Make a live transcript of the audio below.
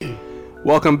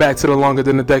Welcome back to the Longer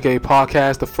Than a Decade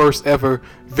podcast, the first ever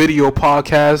video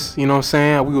podcast. You know what I'm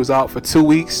saying? We was out for 2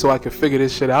 weeks so I could figure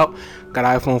this shit out. Got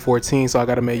an iPhone 14, so I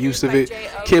got to make use of it.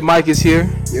 Kid Mike is here.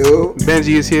 Yo.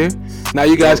 Benji is here. Now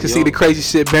you guys can see the crazy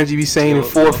shit Benji be saying in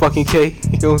 4 fucking K.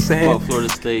 You know what I'm saying? Fuck Florida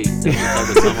State.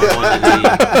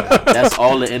 That's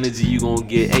all the energy you gonna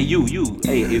get. Hey, you.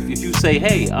 Hey, if you say,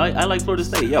 hey, I like Florida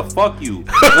State. Yeah, fuck you.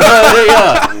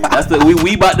 Yeah. That's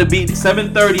we about to beat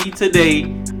 7:30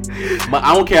 today. But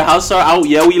I don't care how sorry.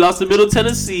 Yeah, we lost to Middle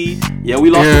Tennessee. Yeah,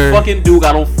 we lost to fucking Duke.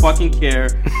 I don't fucking care.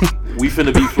 We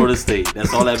finna beat Florida State.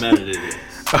 That's all that matters.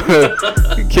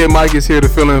 Kid Mike is here to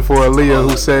fill in for Aaliyah,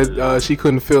 who said she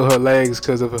couldn't feel her legs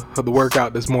because of the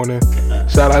workout this morning.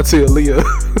 Shout out to Aaliyah.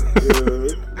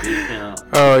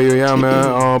 Oh yeah,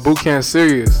 man. Boot camp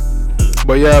serious.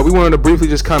 But yeah, we wanted to briefly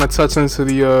just kind of touch into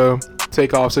the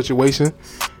Takeoff situation.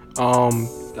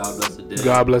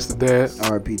 God bless the dead.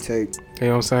 R.I.P. Take. You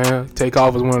know what I'm saying?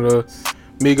 Takeoff is one of the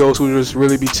Migos who just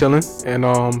really be chilling, and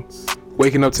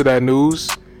waking up to that news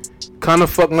kind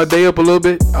of fucked my day up a little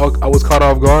bit. I was caught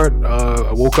off guard.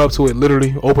 I woke up to it,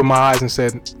 literally opened my eyes and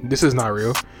said, "This is not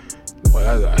real."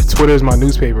 Twitter is my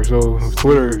newspaper, so if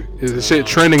Twitter is the shit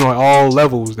trending on all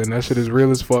levels, then that shit is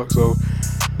real as fuck. So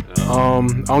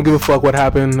I don't give a fuck what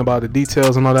happened about the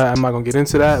details and all that. I'm not gonna get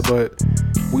into that, but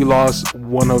we lost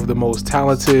one of the most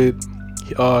talented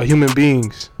human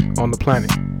beings on the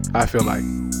planet. I feel like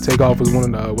Takeoff was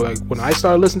one of the, like, when I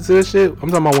started listening to this shit, I'm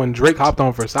talking about when Drake hopped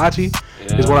on Versace,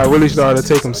 is when I really started to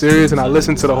take him serious, and I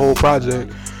listened to the whole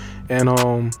project, and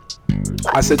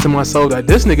I said to myself that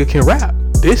this nigga can rap.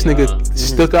 This nigga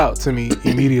stuck out to me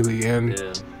immediately, and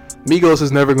Migos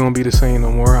is never gonna be the same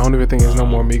no more. I don't even think there's no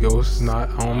more Migos. It's not.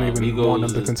 I don't even Migos want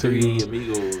them to continue.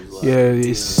 Amigos, like,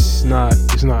 it's not.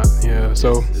 It's not. Yeah.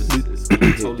 So it's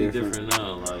totally different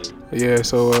now. Like, yeah.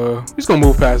 So we're just gonna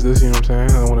move past this. You know what I'm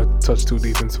saying? I don't want to touch too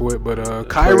deep into it. But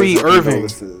Kyrie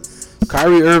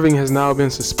Irving has now been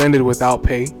suspended without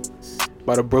pay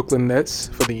by the Brooklyn Nets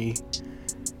for the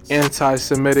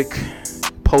anti-Semitic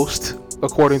post,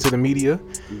 according to the media.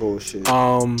 Bullshit.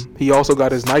 He also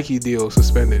got his Nike deal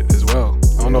suspended as well.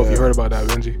 I don't know if you heard about that,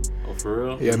 Benji. Oh, for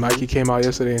real? Yeah, Nike came out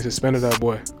yesterday and suspended that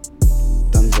boy.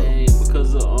 Dang,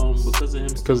 because of him.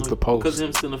 Because of the post. Because of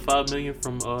him stealing $5 million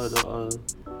from the.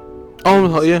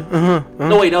 Oh yeah.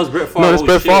 No wait, that was Brett Favre. No, that's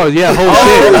Brett Favre. Yeah, whole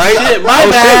shit, right? Shit, my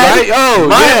bad. Shit, right? Oh,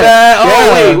 my bad.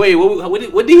 Oh wait.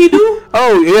 What did he do?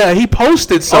 Oh yeah, he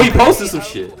posted something. Oh, he posted some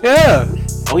shit. Yeah.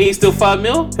 Oh, he ain't steal $5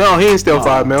 million? No, he ain't steal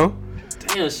 $5 million.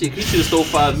 Damn, shit, he should have stole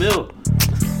 $5 million.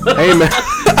 Hey man,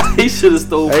 he should have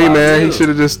stole. Hey man, he should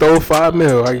have just stole $5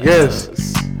 million. I guess.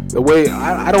 The way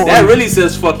I don't. That really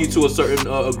says fuck you to a certain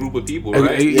group of people,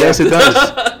 right? Yes, it does.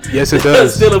 Yes, it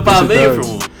does. Stealing $5 million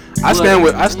from him. I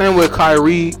stand with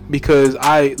Kyrie because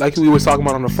like we was talking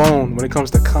about on the phone, when it comes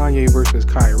to Kanye versus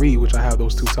Kyrie, which I have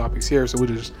those two topics here, so we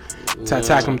just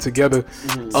tack them together.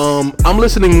 I'm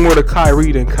listening more to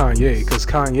Kyrie than Kanye, because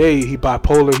Kanye, he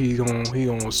bipolar, he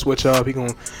gonna switch up,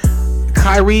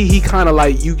 Kyrie, he kind of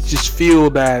like, you just feel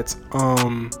that I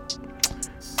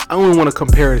don't want to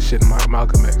compare this shit to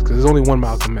Malcolm X, because there's only one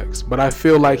Malcolm X, but I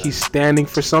feel like he's standing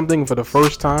for something for the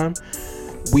first time.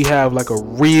 We have like a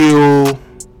real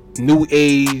new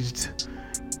aged,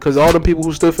 because all the people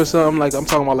who stood for something, like I'm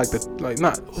talking about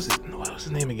what was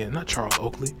his name again? Not Charles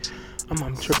Oakley.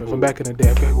 I'm tripping from back in the day.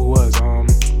 I forget who it was.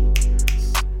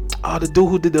 The dude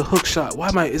who did the hook shot.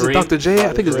 Is it Dr. J?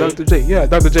 I think it's Dr. J. Yeah,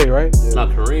 Dr. J, right? Yeah. Not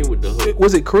Kareem with the hook.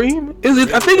 Was it Kareem?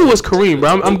 I think it was Kareem,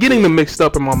 bro. I'm getting them mixed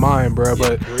up in my mind, bro.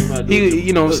 But he,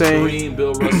 you know what I'm saying? Kareem,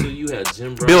 Bill Russell, you had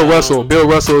Jim Brown. Bill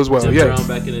Russell as well. Jim Yeah. Brown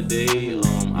back in the day.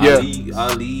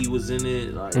 Ali was in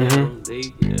it. Like,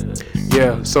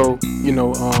 yeah. So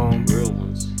real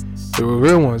ones. They were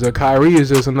real ones. Kyrie is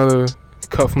just another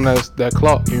cut from that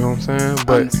cloth. You know what I'm saying?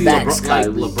 But see,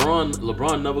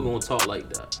 LeBron never gonna talk like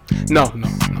that. No.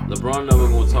 LeBron never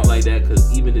gonna talk like that,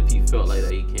 because even if he felt like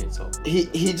that, he can't talk.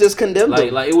 He just condemned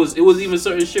him. Like it was even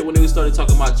certain shit when they started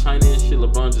talking about China and shit.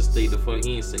 LeBron just stayed the fuck.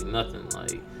 He ain't say nothing.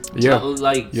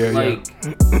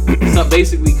 So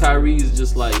basically, Kyrie is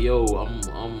just like, yo, I'm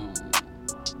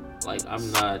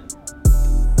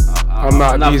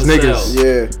not these niggas.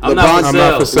 Yeah, I'm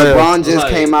not for sale. LeBron just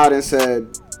came out and said,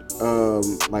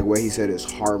 what he said is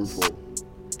harmful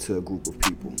to a group of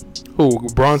people. Who?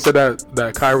 LeBron said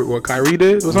that Kyrie, what Kyrie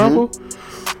did was harmful?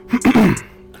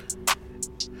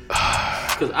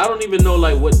 Because I don't even know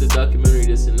like what the documentary,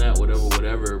 this and that,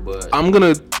 whatever. But I'm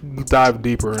gonna dive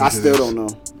deeper into I still don't know.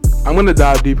 I'm gonna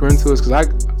dive deeper into this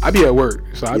because I be at work,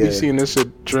 so I be seeing this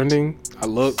shit trending. I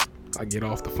look, I get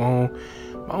off the phone.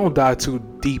 I don't dive too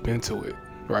deep into it,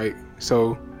 right?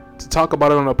 So to talk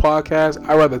about it on a podcast,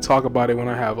 I'd rather talk about it when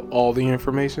I have all the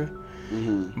information.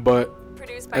 But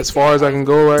as far as I can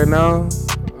go right now,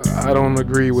 I don't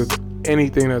agree with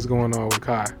anything that's going on with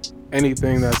Kai.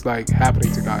 Anything that's like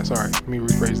happening to Kai. Sorry, let me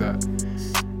rephrase that.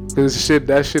 Because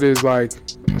that shit is like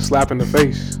a slap in the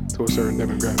face to a certain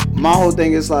demographic. My whole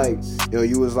thing is like,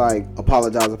 you was like,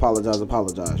 apologize,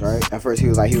 right? At first he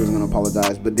was like, he was gonna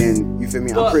apologize, but then, you feel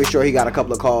me? I'm pretty sure he got a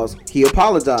couple of calls. He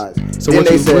apologized. So then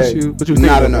what you thinking?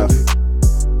 Not enough.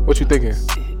 What you thinking?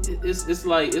 It's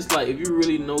like if you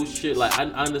really know shit, like I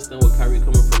understand where Kyrie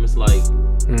coming from. It's like,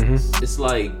 it's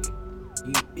like,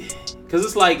 because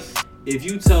it's like, if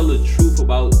you tell the truth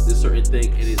about this certain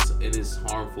thing and it's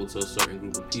harmful to a certain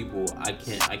group of people, I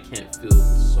can't feel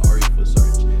sorry for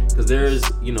certain, because there's,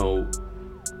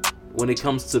 when it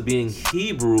comes to being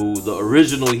Hebrew, the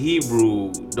original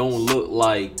Hebrew don't look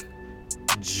like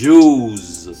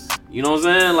Jews. You know what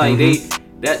I'm saying? Like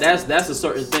that's a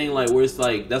certain thing, like where it's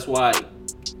like, that's why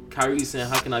Kyrie's saying,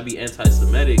 how can I be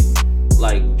anti-Semitic?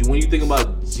 Like, when you think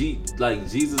about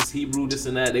Jesus, Hebrew, this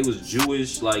and that, they was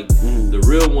Jewish. Like, the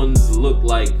real ones look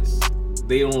like,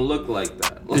 they don't look like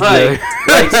that. Like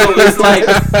so it's like,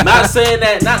 not saying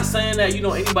that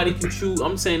anybody can choose.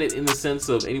 I'm saying it in the sense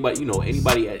of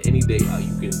anybody at any day,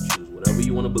 you can choose whatever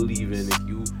you want to believe in. If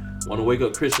you want to wake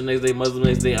up Christian next day, Muslim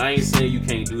next day, I ain't saying you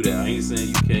can't do that. I ain't saying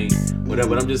you can't whatever.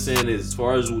 But I'm just saying, as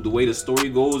far as the way the story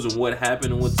goes and what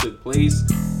happened and what took place,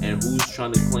 and who's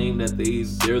trying to claim that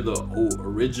they're the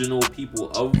original people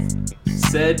of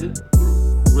said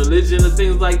religion and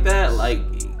things like that, like,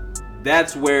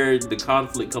 that's where the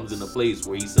conflict comes into place,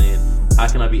 where he's saying, how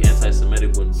can I be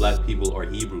anti-Semitic when black people are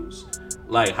Hebrews?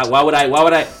 Like, why would I,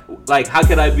 like, how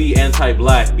could I be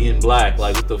anti-black being black?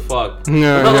 Like, what the fuck?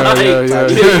 Yeah.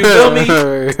 You feel me?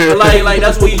 Like,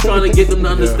 that's what he's trying to get them to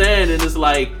understand. And it's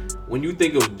like, when you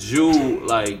think of Jew,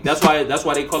 like, that's why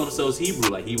they call themselves Hebrew,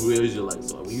 like Hebrew Israelites.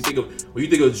 So when you think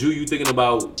of Jew, you thinking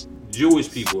about Jewish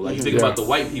people, like you thinking about the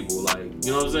white people, like,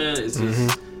 you know what I'm saying? It's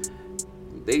just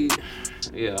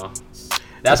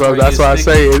That's why I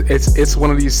say it's one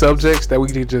of these subjects that we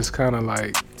can just kind of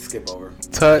like skip over,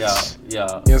 touch. Yeah. You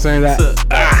know what I'm saying?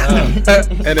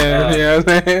 And then, you know what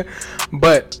I'm saying?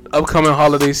 But upcoming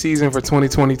holiday season for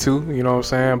 2022, you know what I'm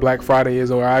saying? Black Friday is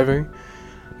arriving.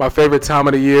 My favorite time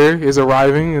of the year is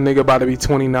arriving. A nigga about to be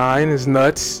 29 is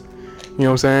nuts. You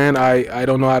know what I'm saying? I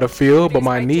don't know how to feel, but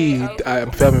my knee,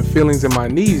 I'm having feelings in my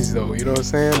knees though. You know what I'm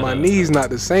saying? My knee's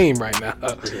not the same right now.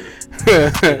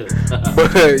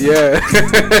 But yeah.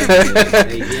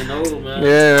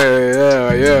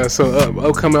 Yeah. So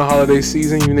upcoming holiday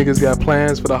season, you niggas got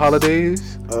plans for the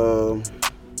holidays?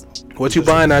 What you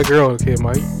buying that girl, kid,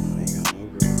 Mike? I ain't got no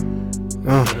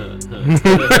girl.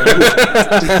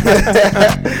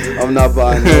 I'm not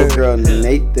buying no girl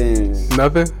Nathan.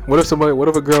 Nothing? What if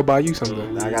a girl buy you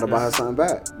something? I gotta buy her something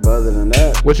back. But other than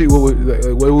that, what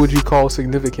would you call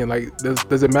significant? Like,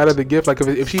 does it matter the gift? Like,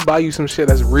 if she buy you some shit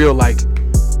that's real, like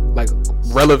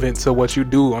relevant to what you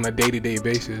do on a day-to-day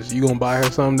basis, you gonna buy her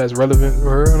something that's relevant for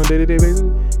her on a day-to-day basis?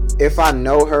 If I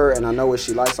know her and I know what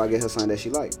she likes, I'll get her something that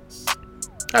she likes.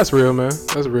 That's real, man.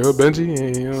 That's real. Benji,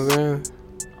 you know what I'm saying?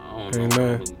 I don't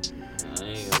know.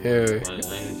 I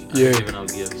ain't giving out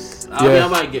gifts. I mean, I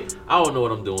might get. I don't know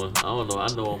what I'm doing. I don't know. I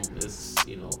know it's,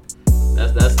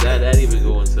 that even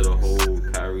go into the whole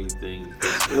Kyrie thing.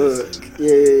 Look,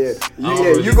 yeah.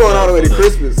 You going all the way to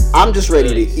Christmas? I'm just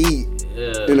ready to eat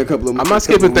in a couple of months. I'm not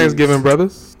skipping Thanksgiving, brother.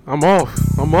 I'm off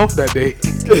that day.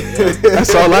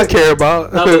 That's all I care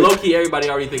about. No, but low key, everybody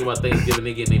already thinking about Thanksgiving.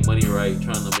 They getting their money right,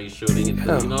 trying to make sure they get.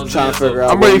 Trying to figure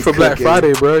out. I'm ready for Black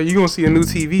Friday, bro. You gonna see a new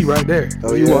TV right there.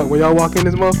 Oh, when y'all walk in,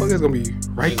 this motherfucker, it's gonna be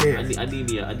right there. I need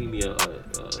me a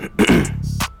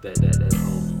that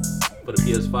for the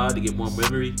PS5 to get more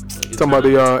memory. Talking about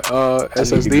the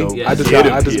SSD. I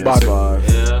just bought it.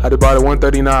 Yeah. I just bought it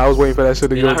 $139. I was waiting for that shit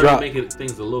to go drop. Making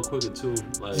things a little quicker too.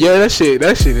 Like, yeah, that shit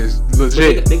is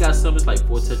legit. They got some. It's like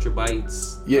 4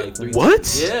 tetrabytes. Yeah. Like 3.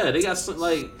 What? Yeah, they got some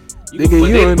like. But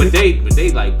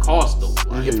they like cost though.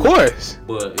 Like, of course.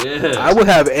 But yeah, I would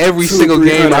have every single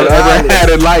game I've ever had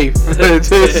in life just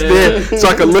there so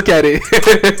I could look at it.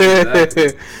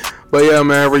 Exactly. But yeah,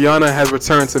 man, Rihanna has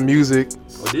returned to music.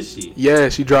 Oh, did she? Yeah,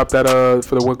 she dropped that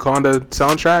for the Wakanda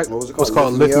soundtrack. What was it called? What's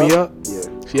called Lift Me Up?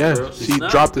 Yeah, she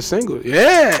dropped a single.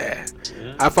 Yeah.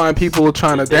 I find people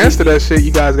trying to dance to that shit.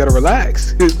 You guys gotta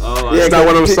relax. It's not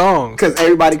one of them songs. Because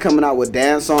everybody coming out with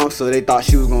dance songs, so they thought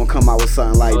she was gonna come out with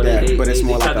something like that. But it's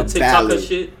more like a ballad.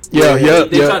 Shit. Yeah. Y'all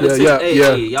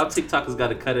TikTokers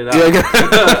gotta cut it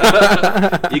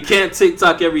out. You can't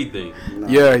TikTok everything. No.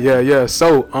 Yeah.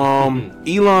 So,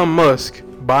 Elon Musk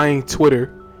buying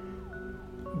Twitter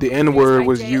the N-word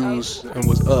was used and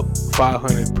was up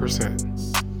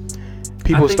 500%.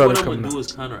 People started coming up. I think what I'm gonna do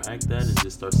is counteract that and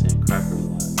just start saying cracker a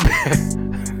lot.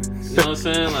 You know what I'm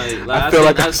saying? Like I feel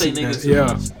like I say niggas too yeah.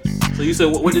 much. So you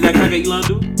said what did that cracker Elon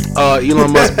do?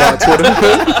 Elon Musk bought Twitter.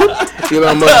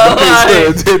 Elon Musk bought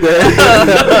Twitter. Did that.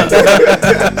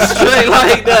 Straight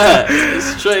like that.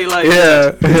 Straight like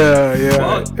that.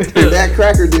 Yeah. That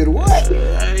cracker did what?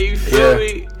 You feel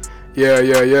me?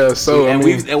 Yeah. So and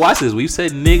watch this. We've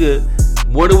said nigga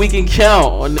more than we can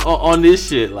count on this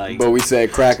shit. Like, but we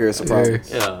said cracker is a problem.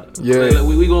 Yeah. Like,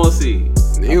 we gonna see.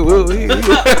 You will.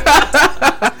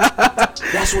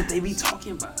 That's what they be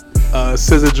talking about.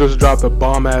 SZA just dropped a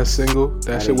bomb ass single.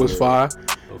 That shit was fire.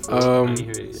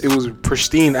 It was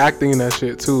pristine acting in that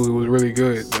shit too. It was really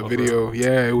good. The video,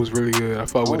 yeah, it was really good. I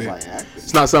fuck with it.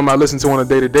 It's not something I listen to on a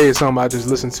day to day. It's something I just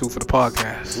listen to for the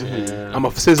podcast. Yeah. I'm a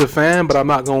SZA fan, but I'm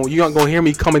not going. You're not gonna hear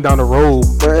me coming down the road.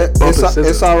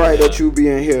 It's all right that you be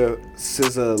in here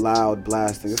SZA loud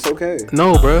blasting. It's okay.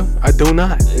 No, bro, I do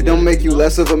not. It don't make you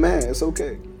less of a man. It's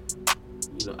okay.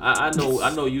 You know, I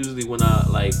know. Usually when I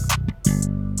like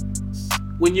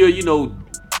when you're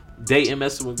dating,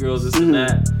 messing with girls, this and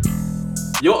that.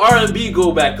 Your R&B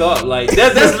go back up, like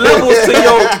that's levels to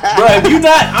your bro. If you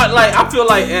not, I feel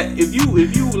like if you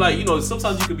like,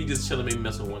 sometimes you could be just chilling, maybe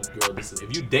messing with one girl. This and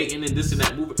if you dating and this and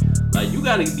that movie, like you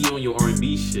gotta be on your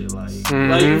R&B shit, like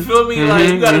you feel me? Like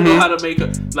you gotta know how to make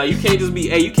you can't just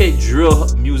be, you can't drill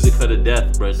music her to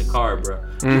death, bro, in the car, bro.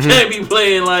 You can't be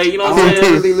playing what I'm saying. I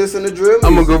don't really listen to drill music.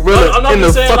 I'm a gorilla in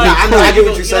the fucking. I get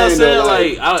what you're saying.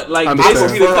 Like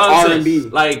basically the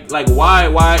content, like why,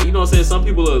 you know what I'm saying? Some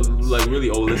people are like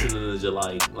really listening to no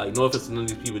offense to none of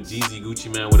these people, Jeezy, Gucci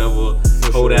Man, whatever,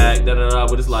 Kodak, but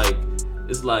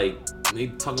it's like they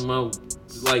talking about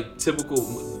like typical,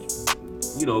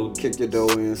 kick your dough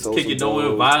in,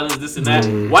 violence, this and that.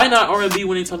 Why not R&B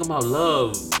when they talking about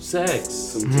love,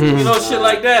 sex, shit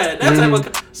like that? That type of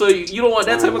so you don't want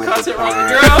that type of content around the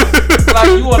girl. Like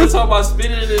you want to talk about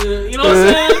spinning and you know what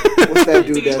I'm saying? What's that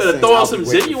dude? You better throw on some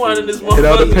Genuine in this motherfucker. It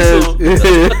all depends.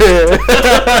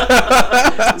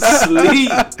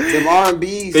 Sleep. Them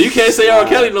R&B's. You can't say R.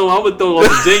 Kelly no more. I'm gonna throw on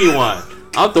some Genuine.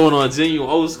 I'm throwing on Genuine,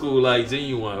 old school like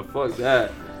Genuine. Fuck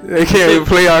that. They can't even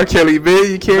play R. Kelly,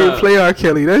 man. You can't even play R.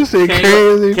 Kelly. That shit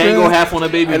crazy. Can't go half on a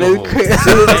baby no more.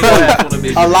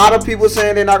 A lot of people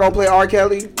saying they're not gonna play R.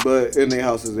 Kelly, but in their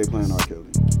houses they playing R. Kelly.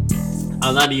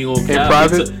 I'm not even gonna in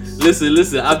private.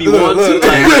 Listen. I be wanting to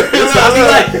cause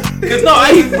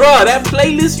bro, that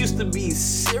playlist used to be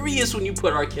serious when you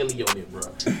put R. Kelly on it, bro.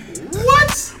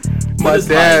 What? My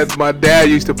dad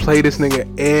used to play this nigga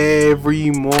every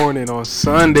morning on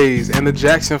Sundays and the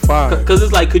Jackson 5. Cause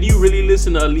it's like, could you really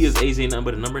listen to Aaliyah's Age Ain't Nothing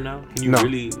But a Number now? Can you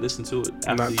really listen to it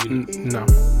after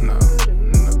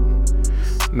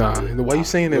No. Why you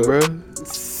saying that, bro?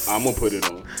 I'm gonna put it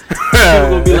on. People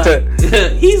gonna be like,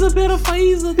 he's a better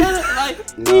like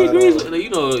he agrees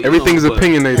with everything's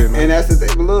opinionated, man. And that's the thing.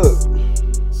 But look,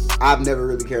 I've never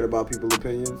really cared about people's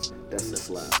opinions. That's a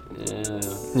slap.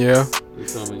 Yeah.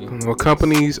 Well,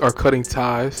 companies are cutting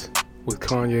ties with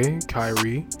Kanye,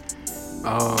 Kyrie.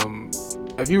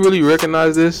 Have you really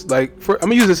recognized this? Like, I'm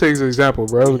gonna use this as an example,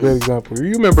 bro. It was a great example.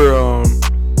 You remember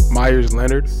Myers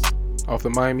Leonard off the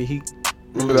Miami Heat?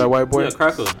 Remember that white boy? Yeah,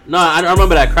 cracker. No, I don't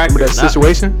remember that cracker. Remember that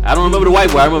situation? I don't remember the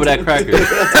white boy. I remember that cracker.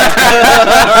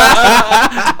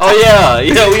 Oh yeah,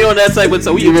 we on that type of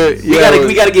so we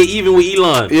gotta get even with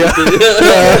Elon. Yeah.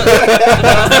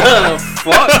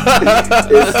 Fuck.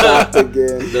 It stopped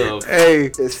again. No. Hey,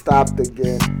 it stopped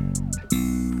again.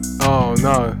 Oh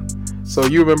no. So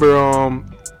you remember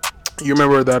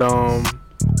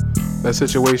that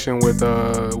situation with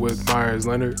Myers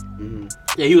Leonard? Mm-hmm.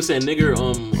 Yeah, he was saying nigger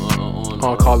on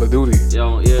Call of Duty. Yeah,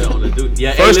 on the Duty.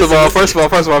 Yeah. First of all,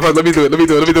 let me do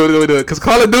it. Cause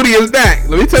Call of Duty is back.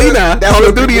 Let me tell you now, Call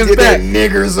of Duty is back.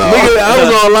 Niggers on. Nigga, I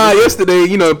was online yesterday.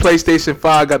 PlayStation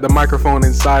 5 got the microphone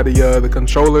inside the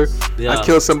controller. Yeah. I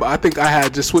killed somebody. I think I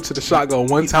had just switched to the shotgun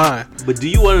one time. But do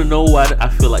you want to know why I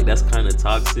feel like that's kind of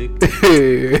toxic?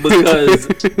 Because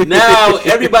now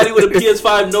everybody with a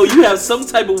PS5 know you have some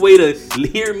type of way to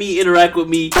hear me, interact with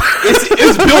me.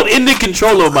 It's built in the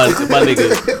controller, my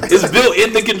nigga. It's built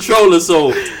in the controller,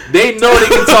 so they know they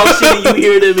can talk shit and you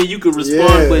hear them and you can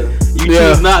respond, but you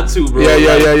choose not to, bro. Yeah.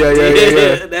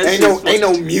 Ain't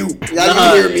no mute. Y'all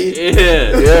can hear me.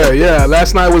 Yeah.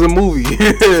 Last night was a movie.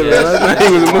 They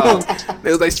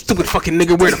was like, stupid fucking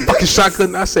nigga, where the fucking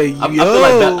shotgun? I say, I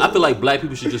feel like black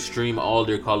people should just stream all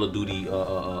their Call of Duty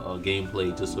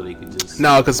gameplay just so they can just.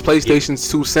 No, because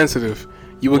PlayStation's too sensitive.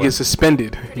 You will get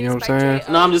suspended. You know what I'm saying?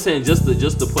 No, I'm just saying just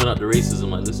to point out the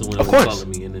racism. Like, listen, when of course. Calling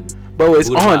me and then Bro, it's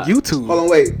Who on not? YouTube. Hold on,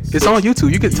 wait. It's on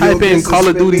YouTube. You can You'll type in get Call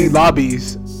of Duty suspended.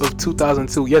 lobbies of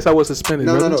 2002. Yes, I was suspended.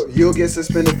 No, brother. no, no. You'll get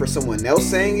suspended for someone else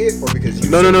saying it, or because you.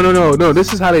 No.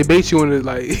 This is how they bait you into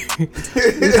like.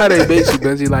 This is how they bait you,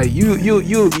 Benji. Like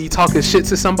you'll be talking shit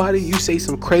to somebody. You say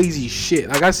some crazy shit.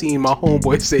 Like I seen my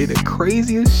homeboy say the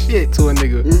craziest shit to a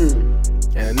nigga,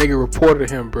 and a nigga reported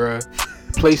him, bruh.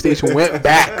 PlayStation went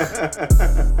back.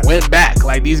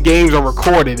 Like these games are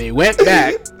recorded. They went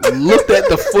back, looked at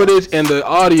the footage and the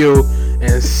audio,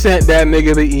 and sent that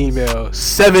nigga the email.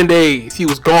 7 days, he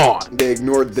was gone. They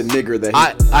ignored the nigger that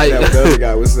that the other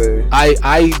guy was saying.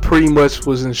 I pretty much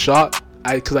was in shock.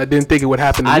 Because I didn't think it would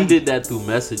happen to me. I did that through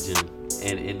messaging,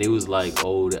 and they was like,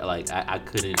 oh, like I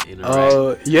couldn't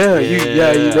interact.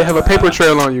 They have a paper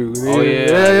trail on you. Oh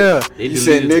yeah. They You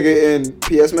said deleted-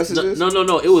 nigga in PS messages?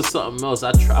 No. It was something else.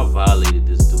 I violated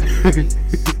this dude.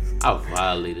 I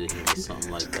violated him or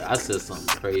something like that. I said something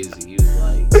crazy. He was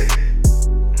like,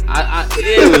 I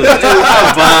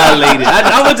violated.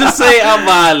 I would just say I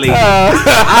violated.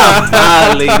 I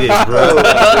violated, bro.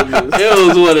 It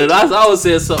was what it. I was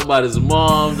saying something about his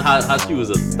mom, how she was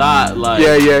a thought, like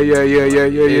Yeah.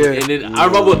 And then I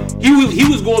remember he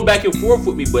was going back and forth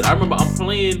with me, but I remember I'm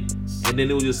playing. And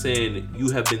then it was just saying you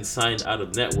have been signed out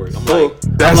of network. I'm like,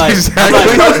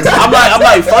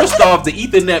 first off, the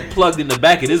Ethernet plugged in the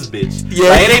back of this bitch. Yeah.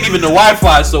 Like, it ain't even the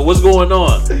Wi-Fi. So what's going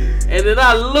on? And then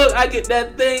I get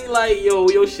that thing like, yo,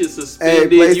 your shit Hey,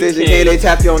 suspended. PlayStation K, they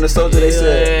tapped you on the shoulder. They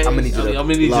said, I'm gonna need you to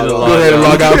log Go ahead and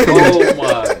log out for me. Oh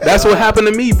my! That's what happened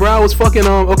to me, bro. I was fucking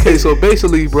okay. So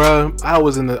basically, bro, I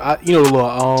was in the the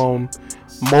little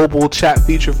mobile chat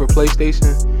feature for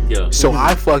PlayStation. Yeah. So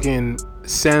I fucking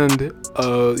send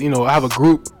I have a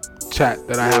group chat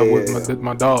that I have with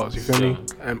my dogs. You feel me?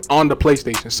 And on the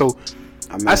PlayStation. So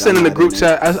I sent in the group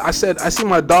chat. I said I see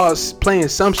my dogs playing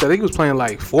some shit. I think he was playing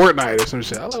like Fortnite or some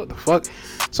shit. I like, what the fuck.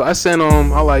 So I sent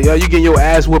him. I'm like, yo, you getting your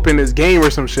ass whooped in this game or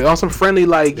some shit on some friendly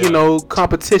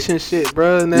competition shit,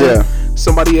 bro. And then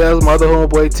somebody else, my other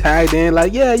homeboy, tagged in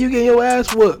like, yeah, you getting your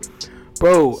ass whooped.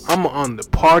 Bro, I'm on the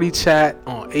party chat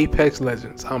on Apex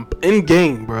Legends. I'm in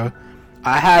game, bro.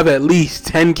 I have at least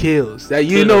 10 kills. That if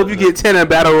you get 10 in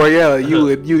Battle Royale,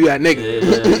 you got nigga. You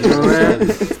know what I'm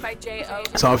saying?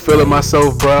 So I'm feeling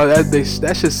myself, bro.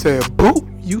 That shit said, boop.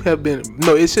 You have been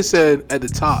it just said at the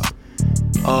top,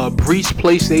 breach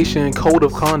PlayStation code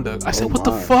of conduct. I said, what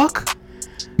the fuck?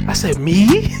 I said, me?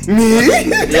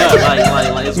 Yeah,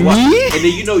 like it's wild. Me? And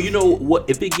then you know what?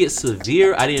 If it gets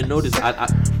severe, I didn't notice.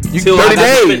 You till 30 I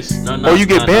got days, or or you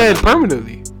get banned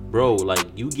permanently. Bro, like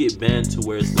you get banned to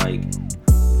where it's like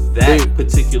that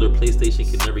particular PlayStation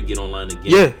can never get online again.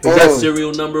 Yeah, That exactly.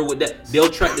 serial number with that, they'll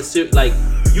track the serial. Like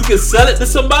you can sell it to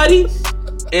somebody,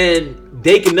 and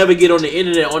they can never get on the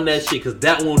internet on that shit because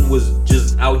that one was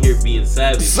just out here being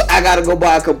savage. So I gotta go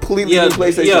buy a completely new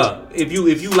PlayStation. Yeah, if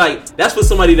you like, that's for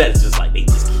somebody that's just like they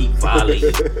just keep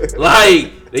violating,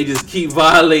 like they just keep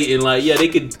violating. Like they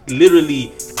could literally,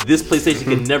 this PlayStation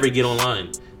can never get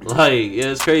online. Like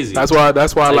it's crazy. That's why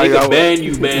like they can ban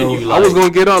you. I was gonna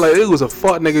get on like it was a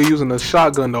fuck nigga using a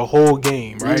shotgun the whole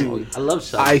game, right? I love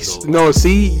shotguns.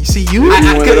 See you. You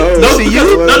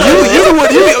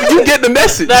get the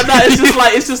message. Nah,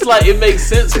 it's just like it makes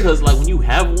sense because like when you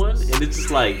have one and it's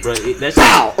just like, bro,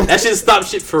 that shit stop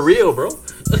shit for real, bro.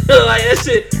 Like that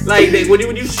shit, like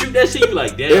when you shoot that shit, you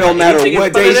like, damn. It don't matter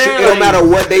what they shoot. It don't matter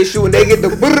what they shoot. And they get the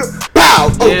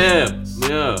pow. Yeah.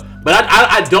 But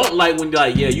I don't like when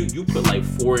like you put like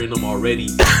 4 in them already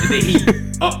and then he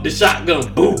up the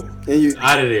shotgun, boom, and you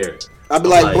out of there. I be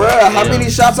like, bruh, how many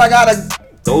shots I gotta?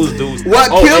 Those dudes. What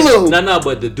kill him? No,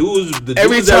 but the dudes.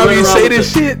 Every time you say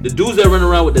this shit, the dudes that run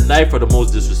around with the knife are the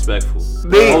most disrespectful.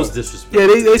 Most disrespectful. Yeah,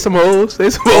 they some hoes. They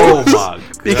some Oh hoes. my god.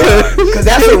 Because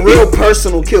that's a real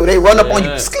personal kill. They run up on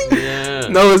you. Yeah.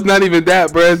 No, it's not even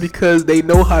that, bro. It's because they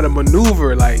know how to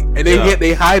maneuver, like, and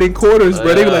they hide in corners,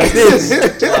 bro. They be like this,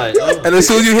 Like, and as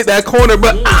soon as you hit that corner,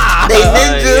 bro, They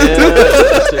ninja.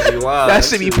 that should be wild. that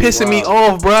should be pissing me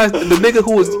off, bro. The nigga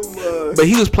who was, but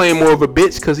he was playing more of a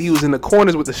bitch because he was in the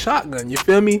corners with the shotgun. You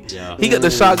feel me? Yeah. He got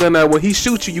the shotgun that when he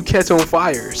shoots you, you catch on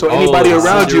fire. So anybody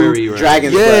around you,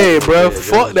 Dragon's yeah, breath. bro. Yeah,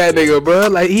 fuck that Dragon's nigga, bro.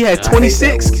 Like he had I hate that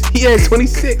 26. He had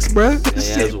 26, bro. This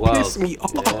Yeah, shit it's wild. pissed me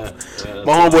off. Yeah,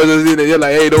 My homeboys was in there. They're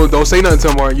like, hey, don't say nothing to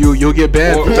him, or you'll get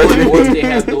banned. or if they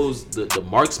have those the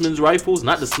marksman's rifles,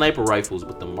 not the sniper rifles,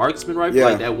 but the marksman rifle, Yeah.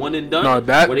 like that one and done. No,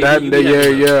 that where they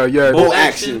give you yeah. bolt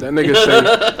action. action. That nigga said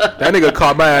that nigga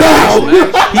caught my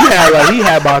ass. he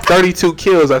had about 32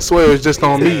 kills. I swear it was just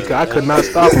on me. 'Cause I could not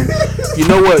stop him. You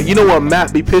know what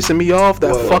map be pissing me off?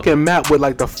 That fucking map with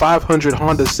like the 500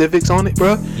 Honda Civics on it,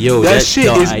 bro. Yo, that shit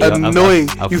is annoying.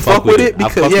 I you fuck with it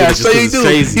because I so you do.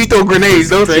 You throw grenades,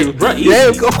 don't you? Bro, yeah,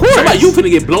 of course. Somebody, you finna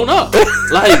get blown up.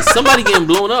 Like somebody getting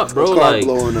blown up, bro. Car Like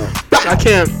blowing up. I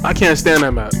can't stand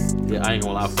that map. Yeah, I ain't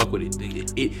gonna lie, I fuck with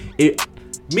it.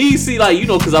 Me see like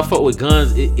cause I fuck with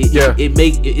guns.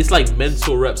 It's like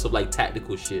mental reps of like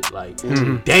tactical shit. Like,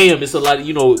 damn, it's a lot.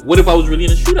 What if I was really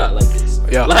in a shootout like this?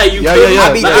 Yeah, like you. Yeah.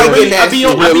 I be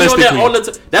on that all the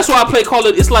time. That's why I play Call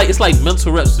of. It's like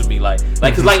mental reps to me. Like,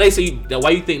 cause like they say,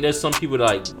 why you think there's some people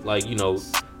that like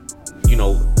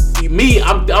me,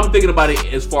 I'm thinking about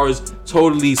it as far as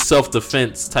totally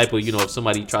self-defense type of, if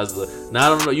somebody tries to.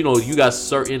 Now I don't know, you got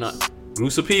certain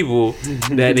groups of people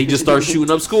that they just start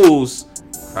shooting up schools,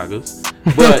 crackers.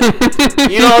 But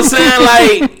you know what I'm saying?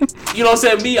 Like, you know what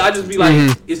I'm saying? Me, I just be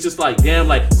like, it's just like, damn.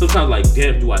 Like sometimes, like,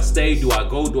 damn, do I stay? Do I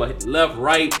go? Do I hit left,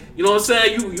 right? You know what I'm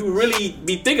saying? You really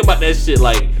be thinking about that shit,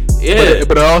 like. Yeah.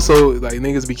 But also, like,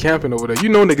 niggas be camping over there. You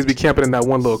know niggas be camping in that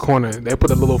one little corner. They put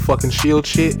a little fucking shield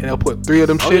shit, and they'll put 3 of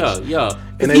them shits. Yeah.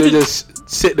 And they just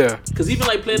sit there. Because even,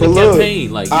 like, playing the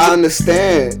campaign, like... I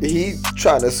understand. He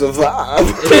trying to survive.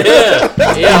 Yeah,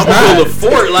 I'm gonna build a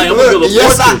fort. Like, I'm gonna build a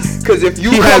fortress. Because if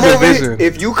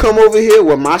you come over here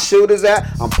where my shield is at,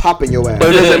 I'm popping your ass.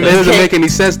 But it doesn't make any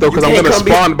sense, though, because I'm gonna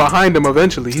spawn behind him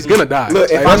eventually. He's gonna die.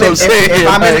 Look,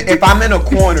 if I'm in a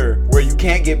corner where you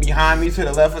can't get behind me to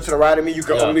the left or to the right of me, you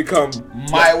can only come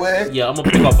my way. Yeah, I'm gonna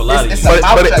pick off a lot of you.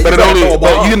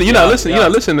 But you're not listening. You're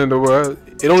not listening to the world.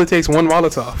 It only takes one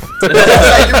Molotov. You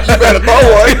better throw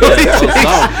one.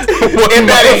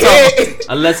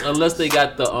 Unless they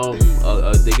got the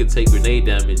they could take grenade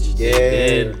damage.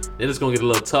 Yeah. Then it's gonna get a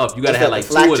little tough. You gotta have like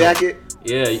 2 of them. Jacket?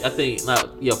 Yeah, I think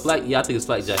not. Yeah, flak. Yeah, I think it's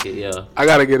flak jacket. Yeah. I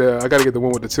gotta get the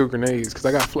one with the 2 grenades because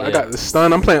I got the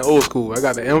stun. I'm playing old school. I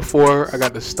got the M4. I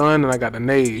got the stun and I got the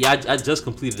nade. Yeah, I just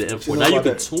completed the M4. Now you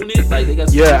can tune it. Like they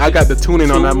got. Yeah, I got the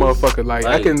tuning on that motherfucker. Like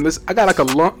I can. I got like a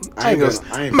long. I'm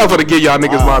not gonna give y'all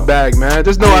niggas my bag, man.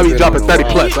 Just know I be dropping 30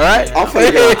 plus. All right. I'll play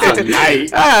it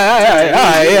tonight. All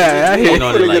right. Yeah.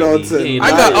 I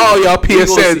got all y'all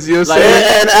PSNs. You know what I'm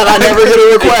saying? And I never get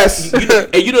a request.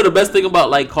 And you know the best thing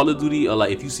about like Call of Duty, or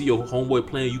like if you see your homeboy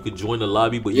playing, you could join the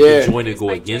lobby, but you can join and go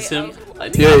against him.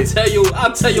 Like, I'll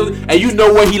tell you, and you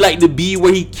know where he like to be,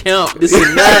 where he camp, this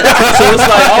and that. So it's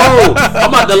like, I'm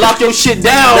about to lock your shit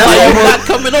down. Like you're not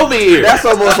coming over here. That's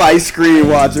almost like screen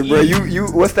watching, bro. You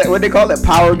what's that? What they call it?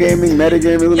 Power gaming,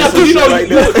 metagaming. Yeah, because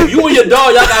you and your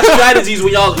dog, y'all got strategies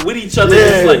when y'all with each other. Yeah.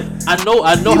 It's like I know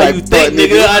how like, you think,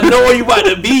 nigga. I know where you about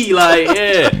to be. Like,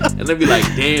 yeah, and then be like,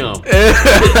 damn.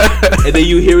 And then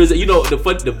you hear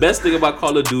the best thing about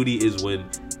Call of Duty is when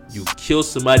you kill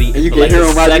somebody and you can hear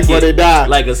them right before they die.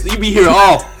 Like you be hearing,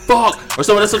 oh fuck, or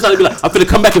someone else sometimes be like, I'm finna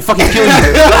come back and fucking kill you.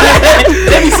 Like,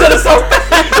 they be saying it so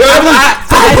fast.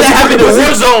 I had that happen in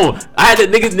Warzone. I had that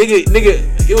nigga.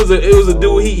 It was a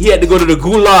dude. He had to go to the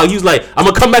gulag. He was like, I'm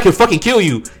gonna come back and fucking kill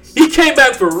you. He came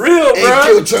back for real,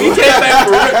 bro. He came back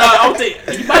for real. I don't think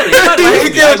he might have.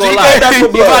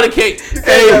 He might have came.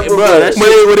 Hey, bro, that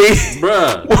shit,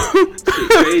 bro.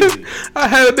 Crazy. I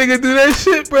had a nigga do that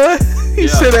shit, bro. He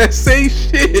said that same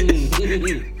shit.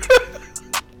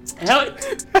 Hell,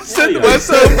 I said to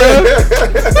myself,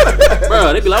 bro.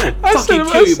 Bro, they be like, I'm gonna fucking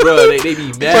kill you, bro. They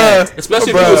be mad,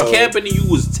 especially if you was camping and you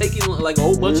was taking like a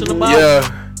whole bunch of them out.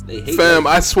 Yeah. Fam,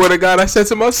 I swear to God, I said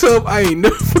to myself, I ain't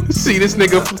never see this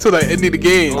nigga till the end of the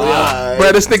game.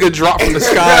 Bro, this nigga dropped from the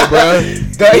sky, bro.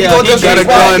 He got a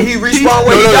gun. He respawned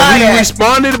when he died. He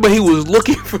respawned, but he was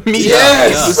looking for me.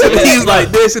 Yes. He was like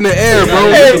this in the air,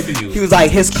 bro. He was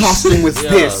like, his costume was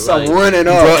this. I'm running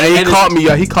up. Bro, and he caught me.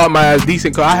 He caught my ass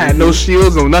decent because I had no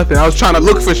shields or nothing. I was trying to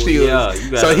look for shields.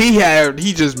 So he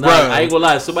just, bro. I ain't gonna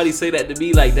lie. If somebody say that to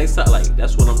me, like next time, like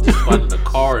that's when I'm just finding the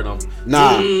car and I'm.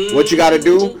 What you gotta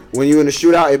do when you in a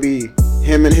shootout, it be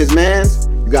him and his mans.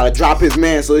 You gotta drop his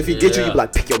man. So if he get you, you be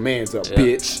like, pick your mans up,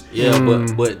 bitch. Yeah,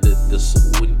 but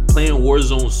the when playing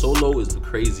Warzone solo is the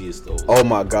craziest though. Oh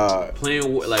my God.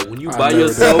 Playing like when you by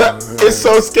yourself, it's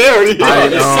so scary.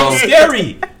 It's so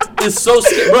scary. It's so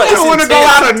scary, bro. I don't want to go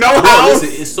out of no house.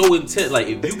 Listen, it's so intense. Like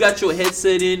if you got your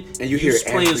headset in and you hear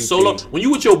playing everything. solo, when you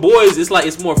with your boys, it's like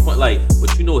it's more fun. Like,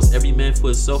 but you know, it's every man for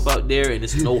himself out there, and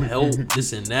it's no help,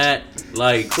 this and that.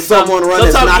 Like someone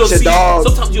running, not your dog.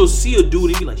 Sometimes you'll see a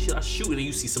dude and you be like, shit, I shoot, and then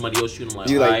you see somebody else shooting. I'm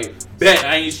like, all right, bet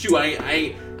I ain't shoot.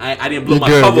 I I didn't blow You're my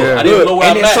good, cover. yeah. I didn't know where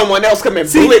and I'm then at. someone else come and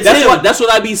See, blitz him. that's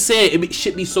what I be saying.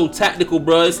 Shit be so tactical,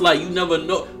 bro. It's like you never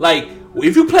know. Like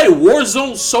if you play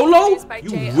Warzone solo,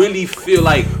 you really feel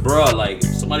like, bro, like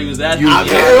somebody was at You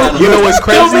know what's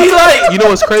crazy? You know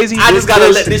what's crazy? I just gotta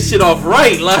let this shit off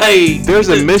right. Like there's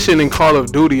a mission in Call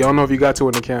of Duty. I don't know if you got to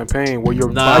in the campaign where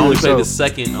you're Nah, I by only played the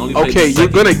yourself. second. You're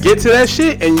gonna get to that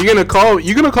shit and you're gonna call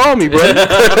me, bro.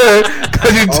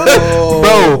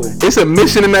 Bro, it's a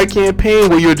mission in that campaign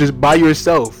where you're just by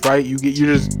yourself, right?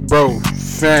 Bro,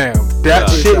 fam, that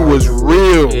shit was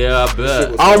real. Yeah, I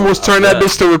bet. I almost turned that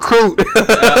bitch to recruit. I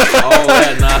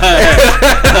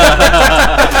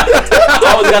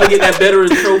always gotta get that veteran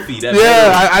trophy.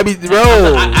 I mean,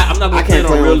 bro. I'm not gonna play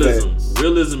on realism.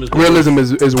 Realism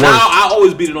is worse. Now I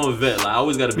always beat it on vet. Like I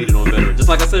always gotta beat it on veteran. Just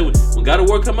like I said, when God of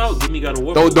War come out, give me God of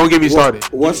War. Don't get me started.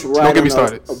 What's right? Don't get me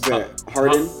started.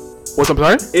 Harden. What's I'm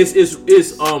sorry?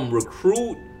 It's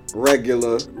recruit.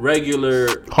 Regular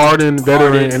Harden,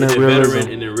 veteran, and then realism.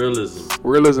 And then realism.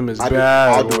 Realism is bad.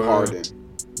 I'll do Harden.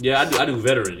 Yeah, I do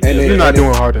veteran. And you're not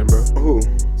doing Harden, bro. Who?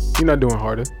 You're not doing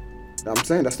Harden. I'm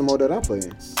saying that's the mode that I play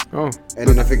in. Oh. And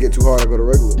then if it get too hard, I go to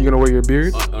regular. You gonna wear your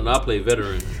beard? No, I play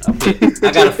veteran.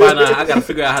 I gotta find out. I gotta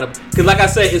figure out how to. Cause like I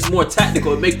said, it's more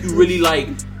tactical. It make you really like.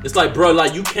 It's like, bro,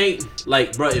 like you can't,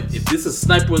 like, bro, if this is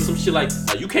sniper or some shit, like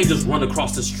you can't just run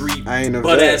across the street,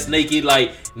 butt ass naked,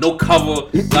 like no cover,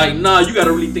 like nah, you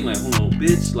gotta really think like, hold on,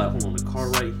 bitch, like hold on, the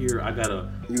car right here,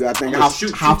 you gotta think how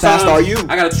fast are you?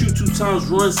 I gotta shoot 2 times,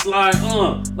 run, slide,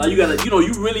 like you gotta,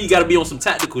 you really gotta be on some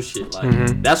tactical shit,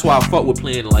 like that's why I fuck with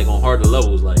playing like on harder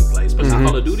levels, like especially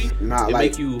Call of Duty. Nah, it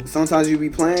like make you. Sometimes you be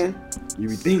playing, you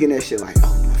be thinking that shit like,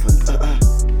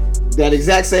 that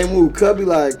exact same move could be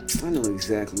like, I know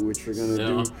exactly what you're gonna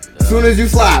do. As soon as you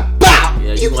slide, bow!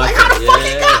 Yeah, you like, how the fuck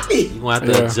you got me? You gonna have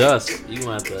to adjust.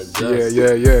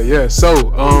 Yeah.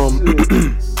 So,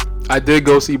 I did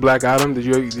go see Black Adam. Did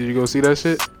you go see that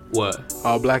shit? What?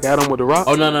 Black Adam with The Rock?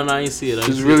 Oh, no, I ain't see it. It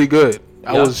was really good.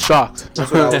 I was shocked. That's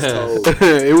what I was told.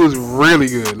 It was really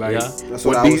good. Like, that's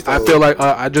what I was told. I feel like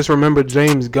I just remember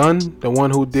James Gunn, the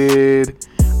one who did,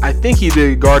 I think he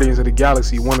did Guardians of the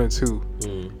Galaxy 1 and 2.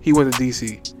 He went to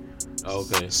DC.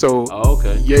 Okay. So,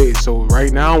 okay. Yeah, so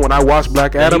right now when I watch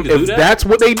Black Adam, if that's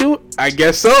what they do, I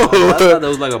guess so. I thought that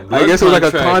was like a blood I guess it was like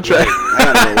a contract.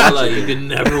 Like you can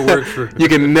never work for. You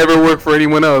can never work for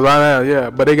anyone else. Yeah,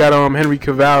 but they got Henry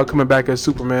Cavill coming back as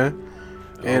Superman,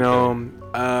 and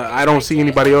I don't see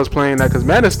anybody else playing that because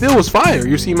Man of Steel was fire.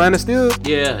 You see Man of Steel?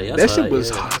 Yeah, that shit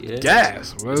was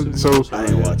gas. So I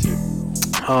didn't watch it.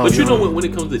 But you know when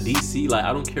it comes to DC, like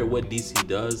I don't care what DC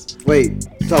does. Wait,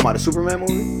 you talking about the Superman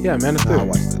movie? Yeah, Man of Steel. I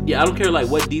watched that. Yeah, I don't care like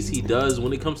what DC does.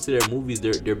 When it comes to their movies,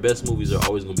 their best movies are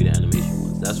always gonna be the animation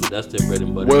ones. That's their bread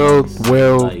and butter. Well,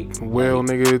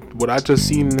 nigga, what I just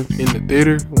seen in the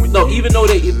theater. Even though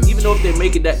if they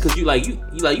make it that, cause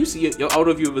you see, I don't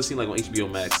know if you ever seen like on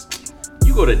HBO Max.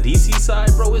 You go to DC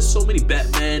side, bro. It's so many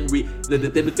Batman.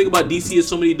 The thing about DC is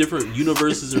so many different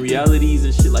universes and realities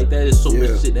and shit like that. It's so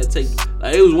much shit that take.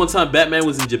 Like, it was one time Batman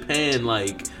was in Japan,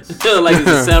 like as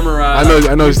a samurai. I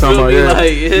know you're talking about. Yeah.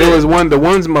 Like, There was one.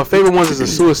 My favorite ones is the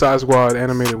Suicide Squad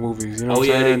animated movies. You know what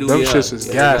I'm saying? Them shits is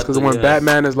gas. Because when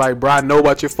Batman is like, bro, I know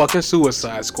about your fucking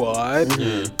Suicide Squad.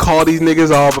 Call these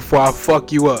niggas off before I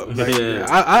fuck you up. Like,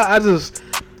 I just.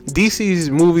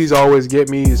 DC's movies always get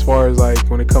me as far as like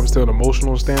when it comes to an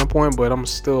emotional standpoint, but I'm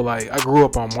still like I grew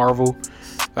up on Marvel,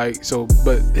 like so.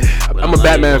 But I'm a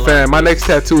Batman fan. My next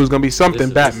tattoo is gonna be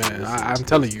something Batman. I'm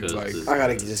telling you, like I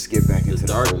gotta just get back into the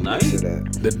Dark Knight.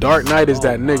 The Dark Knight is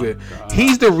that nigga. God.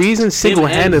 He's the reason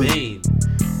single-handedly.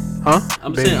 Huh?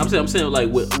 I'm saying like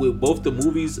with both the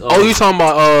movies. You talking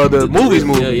about the movies?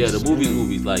 Yeah, the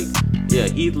movies. Like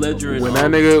Heath Ledger and when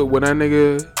that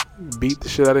nigga beat the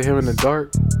shit out of him in the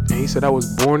dark, and he said I was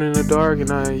born in the dark,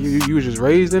 and you was just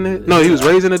raised in it. No, he was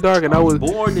raised in the dark, and I was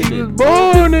born in it,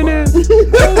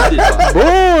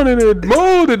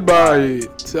 molded by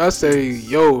it. So I say,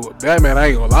 yo, Batman, I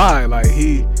ain't gonna lie, like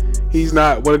he's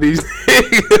not one of these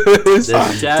niggas.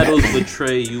 The shadows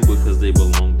betray you because they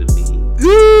belong to me.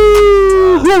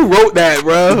 Who wrote that,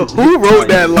 bro? Who wrote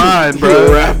that line, bro?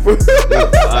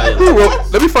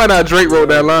 Let me find out Drake wrote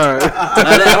that line.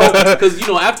 Because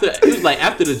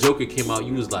after the Joker came out,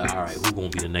 you was like, all right, who gonna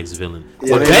be the next villain?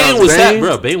 Yeah, Bane was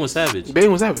savage.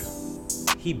 Bane was savage.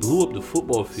 He blew up the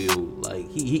football field, like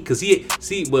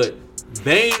but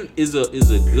Bane is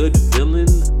a good villain,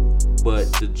 but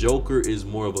the Joker is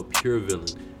more of a pure villain.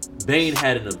 Bane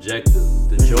had an objective.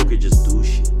 The Joker just do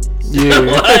shit. Yeah.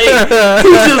 Like, he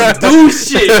just do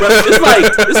shit, bro.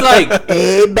 It's like,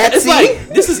 Hey, Betsy. it's like,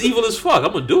 this is evil as fuck.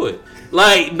 I'm gonna do it.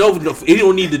 Like, no, he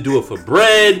don't need to do it for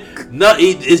bread. No,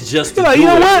 it's just to Like, do you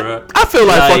know it, what? bro. I feel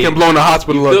like fucking blowing the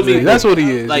hospital feel up. me? Today. That's what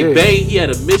he is. Like, yeah. Bane, he had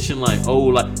a mission, like,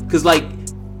 cause like,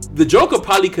 the Joker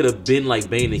probably could have been like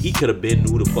Bane, and he could have been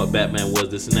who the fuck Batman was,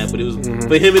 this and that. But it was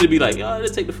for him to be like,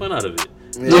 let's take the fun out of it.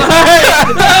 Yeah.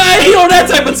 Like, he on that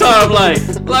type of time,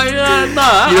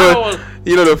 nah.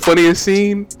 You know the funniest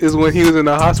scene is when he was in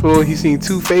the hospital and he seen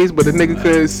Two-Face, but the nigga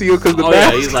couldn't see him because the mask.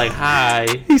 Yeah, he's like, hi.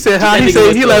 He said hi. He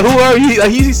said, he like, who are you? Like,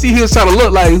 he was trying to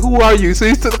look like, who are you? So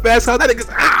he took the mask off. That nigga's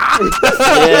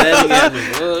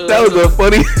that was the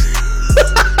funniest.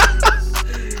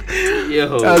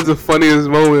 Yo. That was the funniest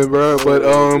moment, bro. But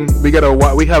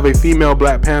we have a female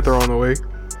Black Panther on the way.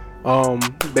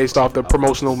 Based off the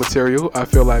promotional material, I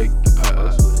feel like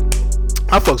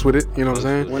I fucks with it. You know what I'm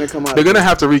saying? When it come out, they're gonna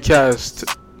have to recast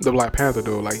the Black Panther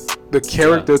though. Like the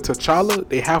character T'Challa,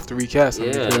 they have to recast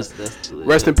him. Yeah, that's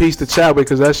rest in peace to Chadwick,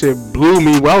 because that shit blew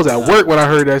me. Well, I was at work when I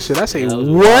heard that shit. I say,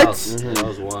 what? That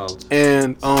was wild.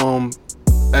 And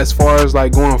as far as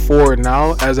like going forward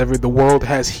now, as the world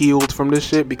has healed from this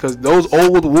shit, because those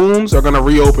old wounds are gonna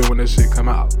reopen when this shit come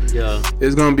out. Yeah,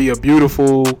 it's gonna be a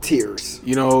beautiful tears.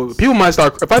 You know, people might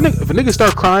start if a nigga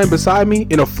start crying beside me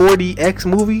in a 4DX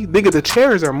movie, nigga, the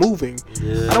chairs are moving.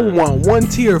 Yeah. I don't want one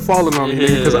tear falling on me,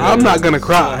 because I'm not gonna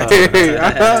cry.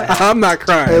 I'm not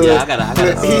crying. Hey, I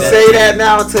gotta he say that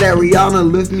now to that Rihanna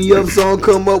 "Lift Me Up" song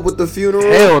come up with the funeral.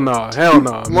 Hell no.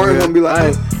 Martin gonna be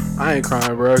like, I ain't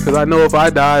crying, bro, because I know if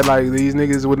I died, like, these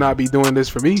niggas would not be doing this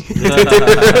for me. You know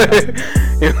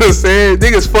what I'm saying?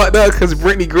 Niggas fucked up because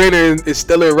Brittany Griner is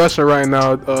still in Russia right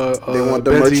now. They want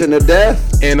the merchant of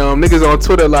death. And niggas on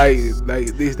Twitter, like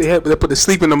they put the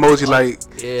sleeping emoji, like.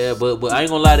 Yeah, but I ain't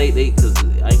gonna lie, because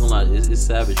I ain't gonna lie, it's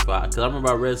savage. Because I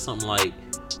remember I read something like,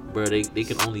 bro, they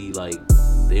can only, like,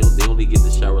 they only get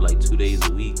to shower, like, 2 days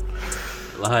a week.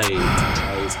 Like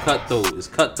it's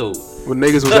cutthroat. When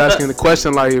niggas was asking the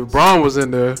question, like, if Braun was in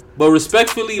there. But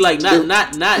respectfully, like,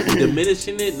 not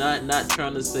diminishing it, not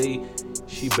trying to say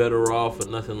she better off or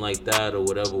nothing like that or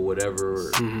whatever,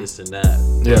 or this and that.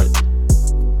 Yeah.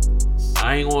 But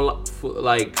I ain't gonna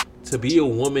like to be a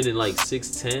woman in like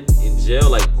 6'10" in jail.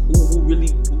 Like, who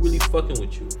really fucking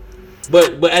with you?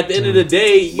 But at the end of the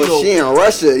day, you know, she in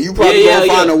Russia. You probably gonna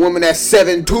find a woman that's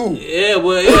 7'2". Yeah,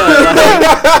 well,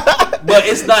 yeah. But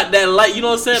it's not that light, you know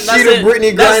what I'm saying? She the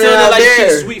Brittany Griner out like there.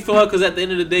 She's sweet for her, because at the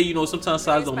end of the day, you know, sometimes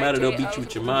size don't matter. They'll beat you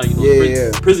with your mind, you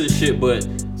know, prison shit. But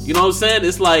you know what I'm saying?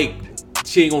 It's like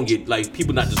she ain't gonna get, like,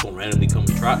 people not just gonna randomly come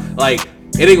and try. Like,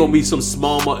 it ain't gonna be some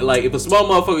small like, if a small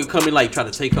motherfucker come in, like, try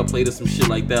to take her plate or some shit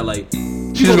like that, like,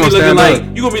 you gonna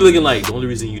be looking like the only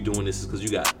reason you doing this is because you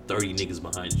got 30 niggas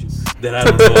behind you that I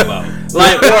don't know about.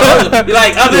 Like, other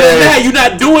than that, you're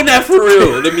not doing that for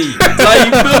real to me. Like,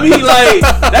 you feel me? Like,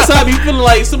 that's how I be feeling.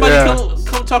 Like, somebody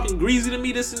come talking greasy to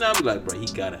me, this and that. I be like, bro, he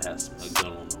gotta have some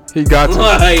gun on him. He got to.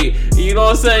 Like, you know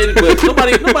what I'm saying? But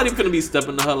nobody finna be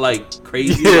stepping to her like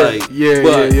crazy. But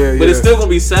it's still gonna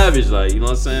be savage, like, you know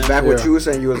what I'm saying? Back what you were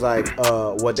saying, you was like,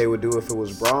 what they would do if it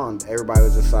was Braun. Everybody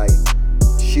was just like,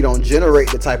 she don't generate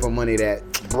the type of money that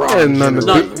Braun generates.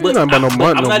 I'm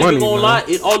not even gonna lie.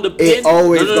 It all depends. It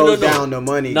always goes down to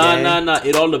money. Nah.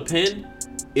 It all depend.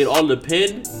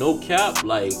 No cap.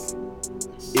 Like,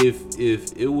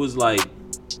 if it was like,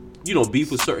 you know,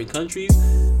 beef with certain countries.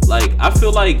 Like, I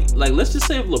feel like let's just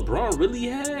say if LeBron really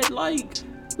had, like,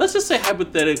 let's just say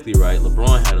hypothetically, right?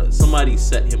 LeBron had somebody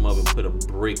set him up and put a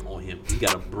brick on him. He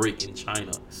got a brick in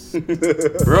China,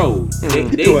 bro.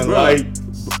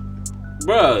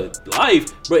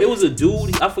 Life. It was a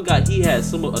dude. I forgot he had a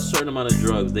certain amount of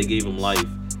drugs. They gave him life.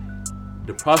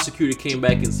 The prosecutor came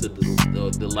back and said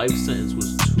the life sentence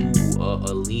was too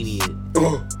lenient.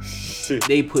 Oh shit!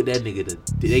 They put that nigga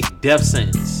to death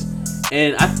sentence.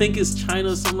 And I think it's China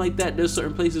or something like that. There's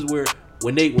certain places where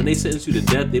when they sentence you to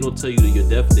death, they don't tell you your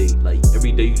death date. Like,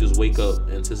 every day you just wake up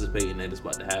anticipating that it's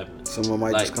about to happen. Someone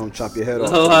might just come chop your head off.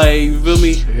 Like, you feel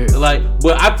me? Shit. Like,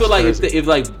 but I feel like if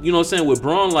like, you know what I'm saying, with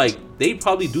Braun, like, they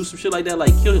probably do some shit like that,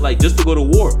 like kill him, like, just to go to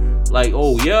war. Like,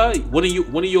 oh yeah, one of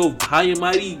your high and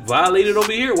mighty violated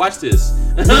over here. Watch this.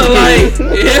 Like,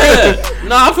 yeah.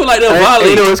 Nah, I feel like they'll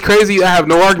violate. You know, it's crazy. I have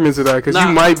no arguments to that, because you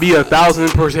might be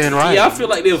 1,000% right. Yeah, I feel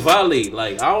like they'll violate.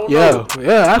 Like, I don't know.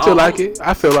 Yeah, I feel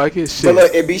like it. Shit. But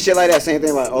look, it be shit like that. Same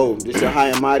thing. Like, oh, this your high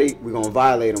and mighty, we gonna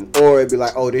violate him. Or it'd be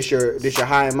like, oh, this your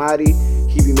high and mighty.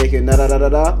 he be making da da da da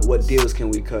da. What deals can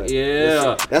we cut?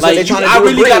 Yeah, that's like, what they trying to do. I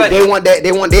really gotta. They want that.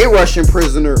 They want their Russian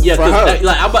prisoner. Yeah, for her.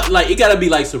 like it gotta be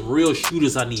like some real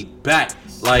shooters I need back.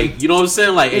 Like, you know what I'm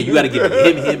saying? Like, hey, you gotta get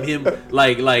him.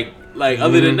 Like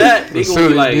other than that, they gonna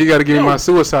be like, you gotta give me my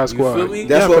Suicide Squad. Feel me?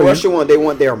 That's what Russia want. They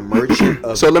want their merchant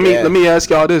of So let death. me ask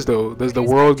y'all this though: does the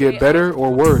world get better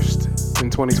or worse in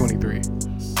 2023?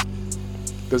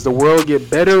 Does the world get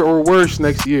better or worse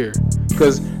next year?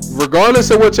 Because regardless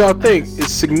of what y'all think,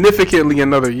 it's significantly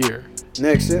another year.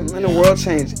 Next year, man, the world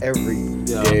changed every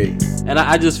day. And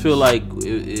I just feel like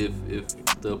if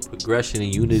the progression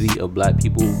and unity of black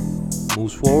people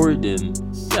moves forward, then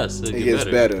yes, it gets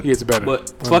better. It gets better.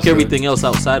 But fuck everything else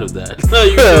outside of that.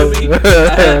 You feel me?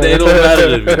 They don't matter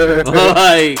to me.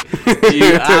 Like,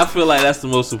 I feel like that's the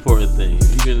most important thing.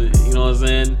 If you can, you know what I'm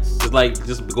saying? It's like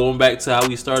just going back to how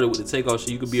we started with the takeoff shit.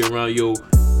 You could be around your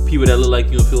people that look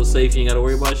like you and feel safe. You ain't gotta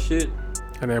worry about shit.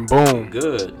 And then boom.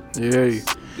 Good. Yay.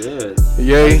 Good.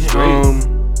 Yay.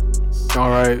 All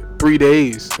right. 3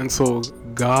 days until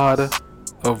God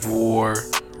of War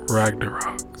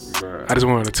Ragnarok. Bruh. I just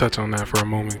wanted to touch on that for a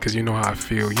moment because you know how I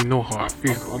feel. You know how I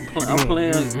feel. I'm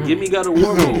playing. Give me God of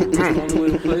War mode. That's the only way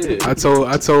to play it. I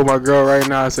told my girl right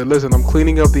now. I said, listen, I'm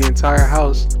cleaning up the entire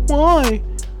house. Why?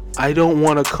 I don't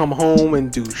want to come home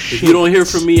and do shit. If you don't hear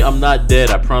from me, I'm not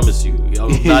dead. I promise you.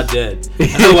 I'm not dead.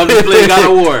 I'm just playing God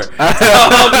of War.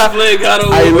 I'm just playing God of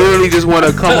War. I literally just want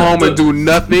to come home and do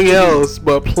nothing else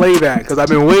but play that because I've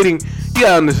been waiting. You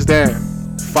gotta understand.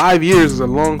 5 years is a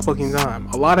long fucking time.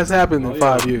 A lot has happened in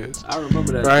 5 years. I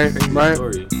remember that. Right.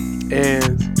 Story.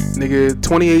 And nigga,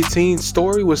 2018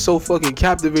 story was so fucking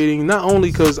captivating. Not only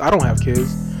because I don't have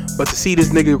kids, but to see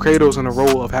this nigga Kratos in the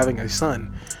role of having a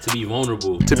son. To be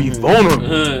vulnerable. To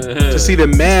see the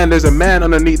man. There's a man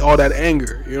underneath all that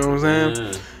anger. You know what I'm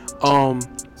saying?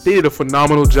 They did a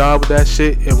phenomenal job with that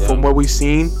shit. And from what we've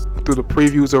seen through the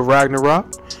previews of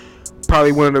Ragnarok,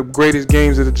 probably one of the greatest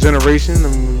games of the generation. I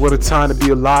mean, what a time to be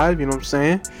alive. You know what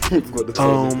I'm saying?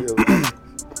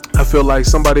 I feel like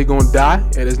somebody gonna die,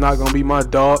 and it's not gonna be my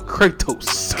dog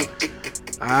Kratos.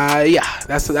 Yeah,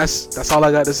 that's all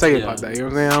I got to say about that. You know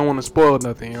what I'm saying? I don't want to spoil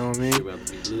nothing. You know what I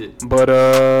mean? But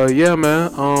yeah,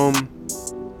 man.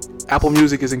 Apple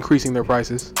Music is increasing their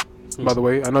prices. By the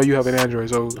way, I know you have an Android,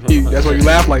 so that's why you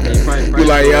laugh like that. You're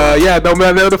like, yeah, don't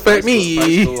matter, that'll affect me.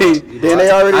 Then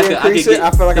they already increased it. I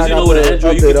feel like I got the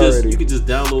update already. You could just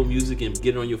download music and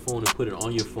get it on your phone and put it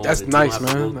on your phone. That's nice,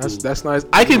 man. That's nice.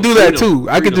 I can do that too.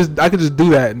 I could just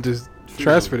do that and just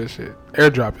transfer this shit,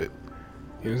 AirDrop it.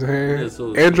 You know what I'm saying? Yeah,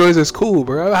 so Androids is cool,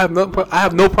 bro. I have no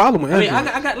problem with Android. I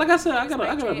mean, I got like I said, I got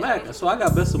a Mac, so I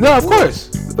got best of both. No, of course.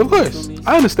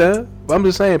 I understand. But I'm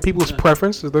just saying, people's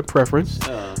preference is their preference.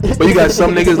 But you got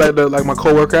some niggas like my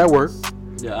coworker at work.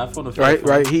 Yeah, iPhone.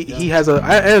 Right. He has an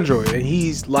Android, and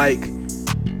he's like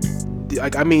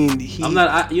I mean, I'm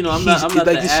not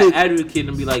the advocate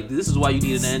and be like, this is why you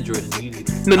need an Android.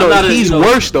 No, he's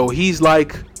worse though. He's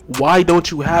like, why don't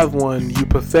you have one, you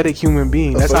pathetic human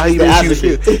being? That's how he makes you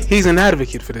feel. He's an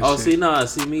advocate for this shit.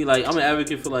 See me, like, I'm an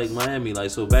advocate for, like, Miami. Like,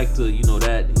 so back to,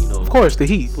 Of course, the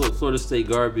Heat. Florida State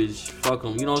garbage. Fuck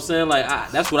them. You know what I'm saying? Like,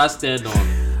 that's what I stand on.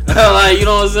 Like, you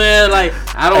know what I'm saying? Like,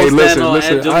 I don't stand on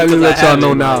Listen, I let y'all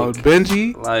know now. Like,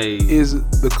 Benji is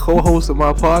the co-host of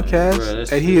my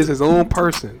podcast, and he is his own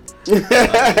person.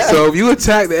 So if you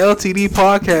attack the LTD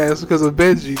podcast because of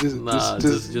Benji, just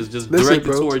direct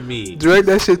it toward me. Direct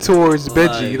that shit towards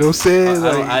Benji. You know what I'm saying?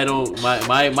 I don't.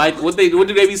 My what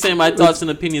do they be saying? My thoughts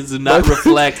and opinions do not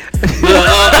reflect. My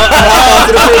thoughts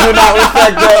and opinions do not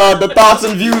reflect the thoughts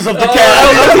and views of the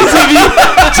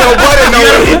cast. Joe Budden know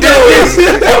what he doing.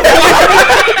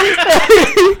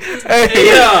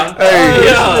 Yeah.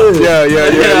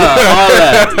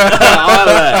 All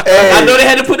that. Hey. I know they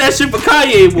had to put that shit for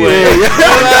Kanye, boy.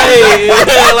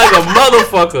 Like a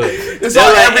motherfucker. It's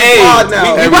on every pod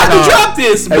now. We about to drop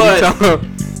this, but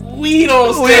we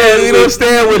don't stand. We don't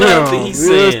stand with him. We don't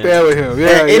stand with him.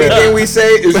 Yeah. Anything we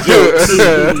say is jokes.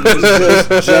 It's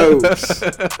just jokes.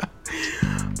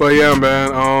 But yeah,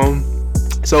 man.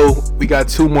 So we got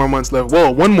 2 more months left.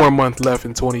 Well, 1 more month left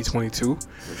in 2022.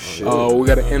 We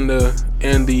got to end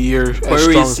the year as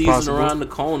strong as possible. Around the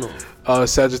corner.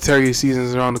 Sagittarius season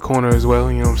is around the corner as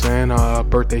well. You know what I'm saying?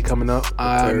 Birthday coming up.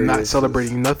 I'm not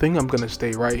celebrating nothing. I'm gonna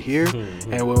stay right here.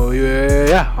 Mm-hmm. And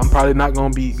I'm probably not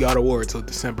gonna be God of War until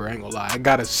December. I ain't gonna lie. I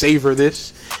gotta savor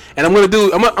this, and I'm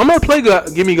gonna play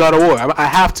Give Me God of War. I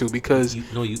have to because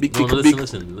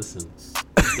listen.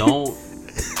 Don't.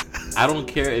 I don't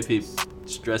care if it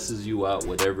stresses you out,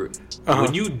 whatever. Uh-huh.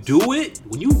 When you do it,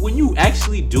 when you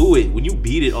actually do it, when you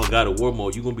beat it on God of War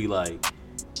mode, you're gonna be like,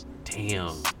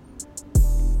 damn.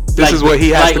 This is what he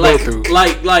has to go through.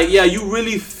 Yeah, you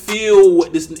really feel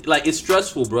what this, like, it's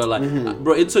stressful, bro. Like,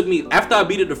 bro, it took me, after I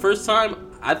beat it the first time,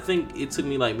 I think it took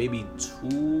me like maybe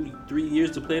 2-3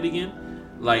 years to play it again.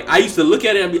 Like, I used to look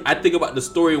at it and I think about the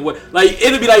story and what, like,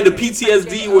 it'd be like the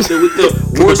PTSD with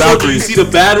the war soldier. You see the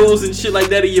battles and shit like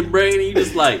that in your brain, and you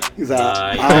just like, he's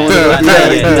not yet.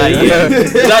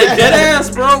 Like, dead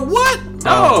ass, bro. What?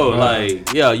 No,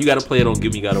 like, yeah, you gotta play it on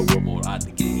Give Me God of War mode out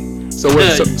the game. So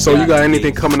you got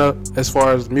anything coming up as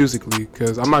far as musically?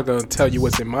 Because I'm not gonna tell you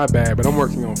what's in my bag, but I'm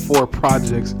working on 4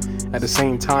 projects at the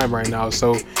same time right now.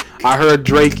 So I heard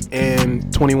Drake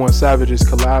and 21 Savage's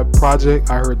collab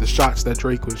project. I heard the shots that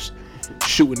Drake was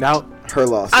shooting out. Her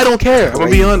loss. I don't care. I'm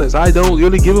gonna be honest. I don't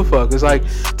really give a fuck. It's like,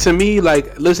 to me,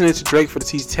 like, listening to Drake for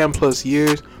these 10 plus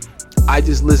years, I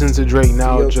just listen to Drake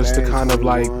now just to kind of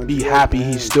like be happy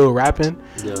he's still rapping.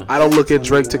 Yeah. I don't look at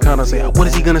Drake to kind of say, what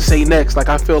is he gonna say next? Like,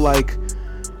 I feel like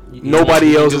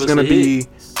nobody else is gonna be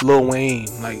Lil Wayne.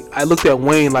 Like, I looked at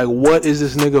Wayne like, what is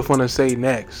this nigga gonna say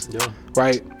next? Yeah.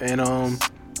 Right? And I'm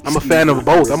a fan of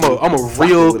both. I'm a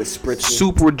real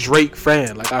super Drake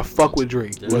fan. Like, I fuck with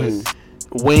Drake. But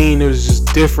Wayne is just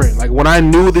different. Like, when I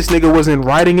knew this nigga wasn't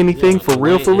writing anything for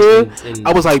real, and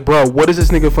I was like, bro, what is this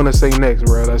nigga gonna say next,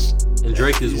 bro? And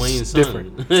Drake is Wayne's son.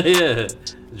 Different. Yeah,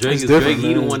 Drake is Drake.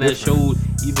 He the one that showed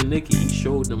even Nicki. He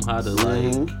showed them how to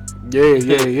like.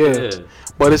 Yeah.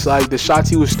 But it's like the shots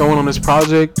he was throwing on this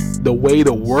project, the way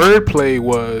the wordplay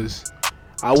was.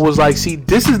 I was like, see,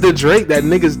 this is the Drake that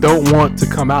niggas don't want to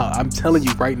come out. I'm telling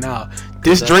you right now.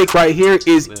 This Drake right here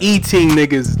is eating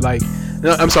niggas like.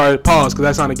 No, I'm sorry, pause, because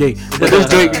that sounded gay. But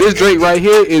this Drake right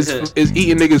here is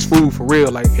eating niggas food for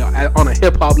real, like on a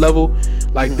hip hop level.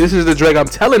 Like, this is the Drake. I'm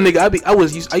telling nigga,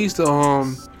 I used to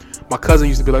my cousin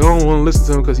used to be like, I don't want to listen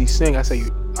to him because he sing. I say,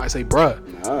 bruh,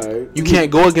 you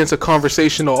can't go against a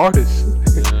conversational artist.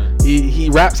 He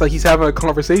raps like he's having a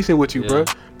conversation with you, bro.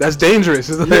 That's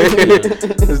dangerous.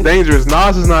 It's dangerous.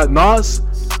 Nas,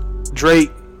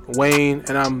 Drake, Wayne,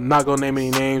 and I'm not gonna name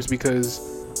any names because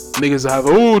niggas have,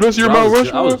 that's your Mount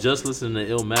Rushmore. I was just listening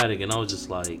to Illmatic and I was just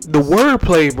like, the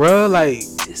wordplay, bro. Like,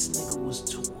 this nigga was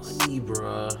 20,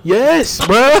 bro. Yes,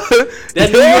 bro.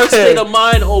 That New York State of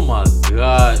Mind. Oh my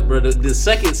god, bro. The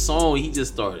second song he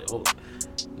just started.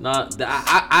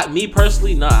 Me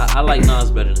personally, I like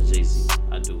Nas better than Jay-Z.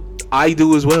 I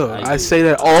do as well. I say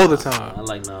that all the time. I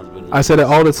like Nas better. I say that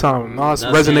all the time. Nas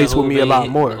resonates with me a lot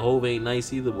more. Hov ain't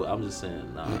nice either, but I'm just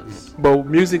saying Nas. But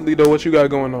musically though, what you got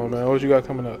going on, man? What you got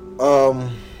coming up?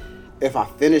 If I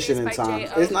finish it in time,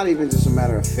 it's not even just a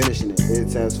matter of finishing it.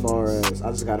 It's as far as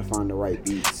I just gotta find the right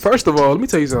beats. First of all, let me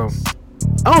tell you something.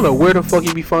 I don't know where the fuck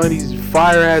you be finding these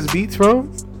fire ass beats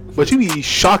from, but you be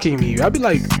shocking me. I be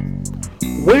like,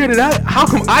 how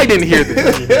come I didn't hear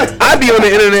this? I be on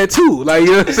the internet too. Like,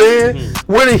 you know what I'm saying?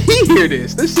 Where did he hear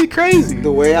this? This shit crazy.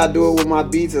 The way I do it with my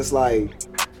beats, it's like,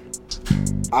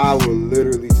 I will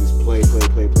literally just play beats.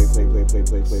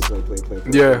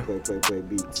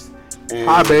 And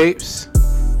hi, babes.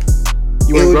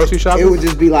 You went grocery shopping? It would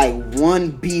just be like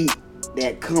one beat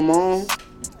that come on,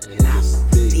 and I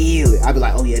feel it. I'd be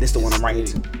like, oh yeah, this the one I'm writing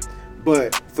to.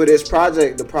 But for this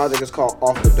project, the project is called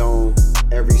Off the Dome.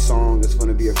 Every song is going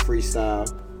to be a freestyle.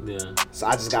 Yeah. So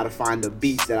I just got to find the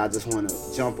beats that I just want to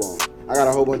jump on. I got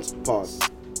a whole bunch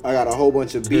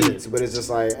of beats, but it's just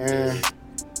like,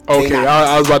 Okay,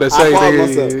 I was about to say. I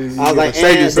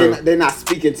was like, they're not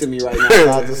speaking to me right now. So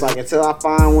I was just like, until I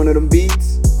find one of them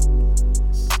beats,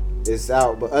 it's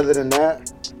out. But other than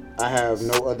that, I have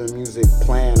no other music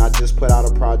planned. I just put out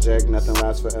a project, Nothing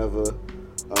Lasts Forever,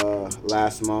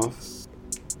 last month.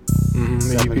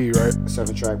 EP, right?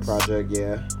 7-track project,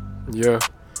 yeah. Yeah.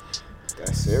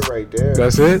 That's it right there.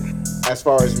 That's it? As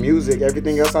far as music,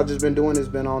 everything else I've just been doing has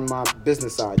been on my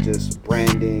business side. Just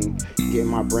branding, getting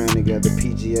my brand together,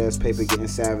 PGS, Paper Getting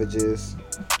Savages.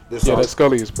 That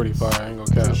Scully is pretty fire. I ain't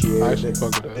gonna cap. I actually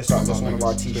fuck with that. This one of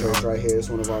our t-shirts right here. It's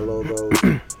one of our logos.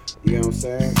 You know what I'm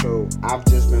saying? So I've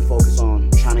just been focused on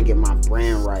trying to get my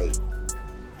brand right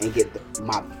and get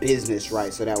my business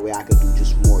right, so that way I could do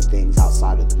just more things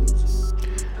outside of the music.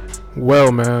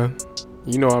 Well, man,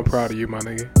 you know I'm proud of you, my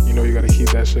nigga. You know you gotta keep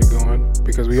that shit going,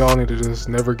 because we all need to just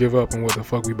never give up on what the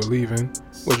fuck we believe in.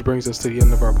 Which brings us to the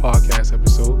end of our podcast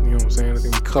episode. You know what I'm saying? I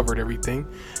think we covered everything.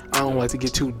 I don't like to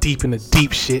get too deep into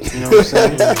deep shit. You know what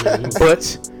I'm saying?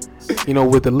 But you know,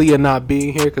 with Aaliyah not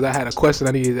being here, because I had a question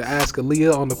I needed to ask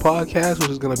Aaliyah on the podcast, which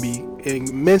is gonna be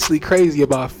immensely crazy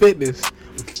about fitness.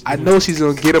 I know she's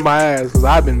gonna get in my ass because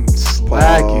I've been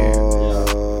slacking.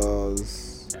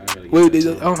 Wait, I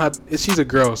don't have. She's a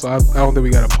girl, so I don't think we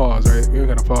gotta pause, right? We don't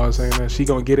gotta pause saying that. She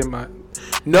gonna get in my.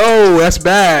 No, that's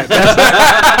bad. That's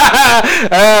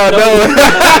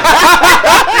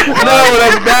no,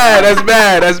 that's bad. That's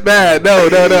bad. That's bad. No.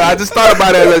 I just thought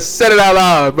about it. Let's set it out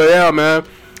loud. But yeah, man.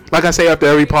 Like I say after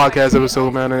every podcast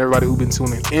episode, man, and everybody who been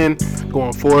tuning in,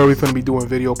 going forward, we're gonna be doing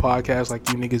video podcasts like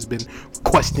you niggas been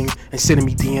requesting and sending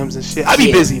me DMs and shit. I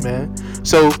be busy, man.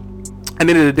 So at the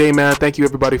end of the day, man, thank you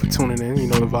everybody for tuning in. You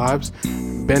know the vibes.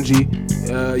 Benji,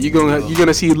 you're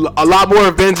gonna see a lot more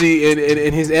of Benji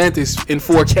in his antics in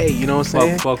 4K. You know what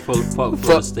I'm saying? Fuck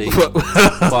Florida State. Fuck him.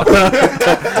 You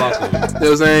know what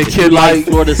I'm saying? If kid like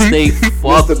Florida State.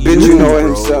 Fuck the you, Benji know bro.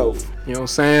 himself. You know what I'm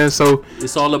saying? So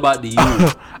it's all about the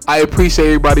youth. I appreciate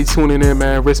everybody tuning in,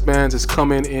 man. Wristbands is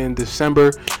coming in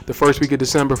December, the first week of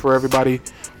December, for everybody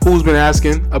who's been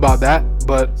asking about that.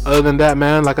 But other than that,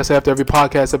 man, like I said, after every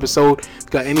podcast episode, if you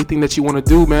got anything that you want to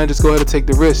do, man, just go ahead and take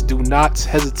the risk. Do not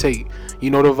hesitate. You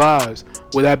know the vibes.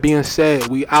 With that being said,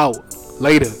 we out.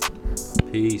 Later.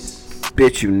 Peace.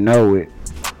 Bitch, you know it.